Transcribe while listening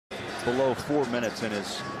below 4 minutes in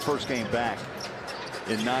his first game back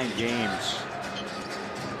in 9 games.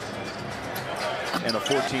 And a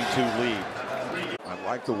 14-2 lead. I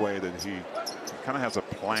like the way that he kind of has a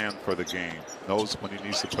plan for the game. Knows when he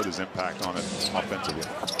needs to put his impact on it offensively.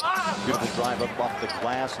 Beautiful drive up off the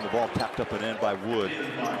glass, and the ball tapped up and in by Wood.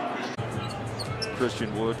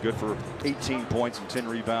 Christian Wood, good for 18 points and 10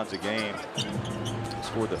 rebounds a game.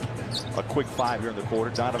 Scored a quick 5 here in the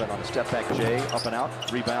quarter. Donovan on a step back J, up and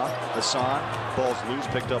out, rebound. Hassan, ball's loose,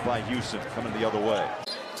 picked up by Houston, coming the other way.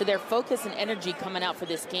 To their focus and energy coming out for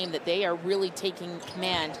this game, that they are really taking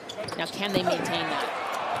command. Now, can they maintain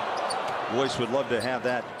that? Royce would love to have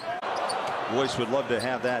that. Royce would love to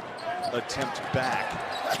have that attempt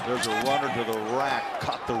back. There's a runner to the rack,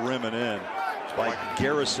 caught the rim and in by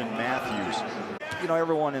Garrison Matthews. You know,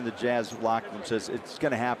 everyone in the Jazz locker room says it's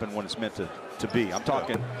going to happen when it's meant to be. I'm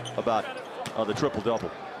talking about the triple-double.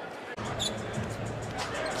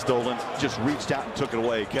 Stolen, just reached out and took it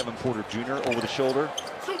away. Kevin Porter Jr. over the shoulder.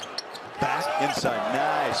 Back inside,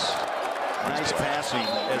 nice passing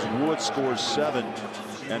as Wood scores 7,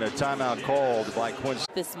 and a timeout called by Quincy.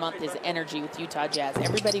 This month is energy with Utah Jazz.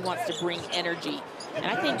 Everybody wants to bring energy, and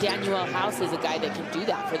I think Danuel House is a guy that can do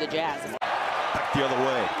that for the Jazz. Back the other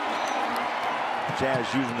way. Jazz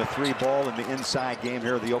using the 3 ball in the inside game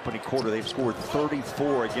here of the opening quarter. They've scored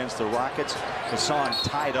 34 against the Rockets. Hassan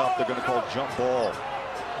tied up. They're going to call jump ball.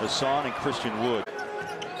 Hassan and Christian Wood.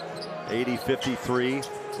 80-53.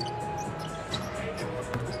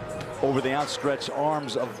 Over the outstretched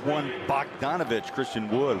arms of one Bogdanovich, Christian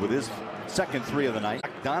Wood with his second 3 of the night.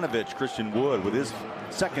 Bogdanovich, Christian Wood with his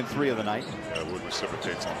second 3 of the night. Yeah, Wood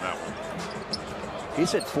reciprocates on that one.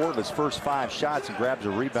 He's hit 4 of his first 5 shots and grabs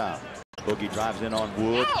a rebound. Boogie drives in on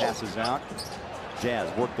Wood, passes out.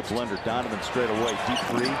 Jazz work the blender. Donovan straight away. Deep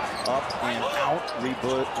 3, up and out.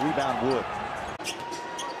 Rebound Wood.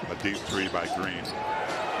 A deep 3 by Green.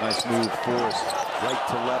 Nice move, Forrest. Right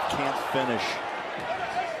to left, can't finish.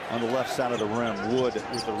 On the left side of the rim, Wood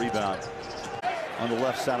with the rebound. On the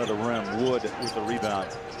left side of the rim, Wood with the rebound.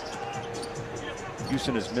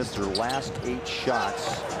 Houston has missed their last 8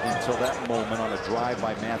 shots until that moment on a drive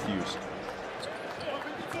by Matthews.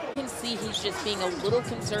 You can see he's just being a little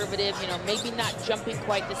conservative, you know, maybe not jumping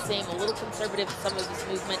quite the same, a little conservative in some of his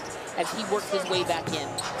movement as he works his way back in.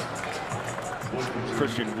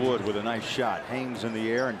 Christian Wood with a nice shot, hangs in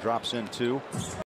the air and drops in 2.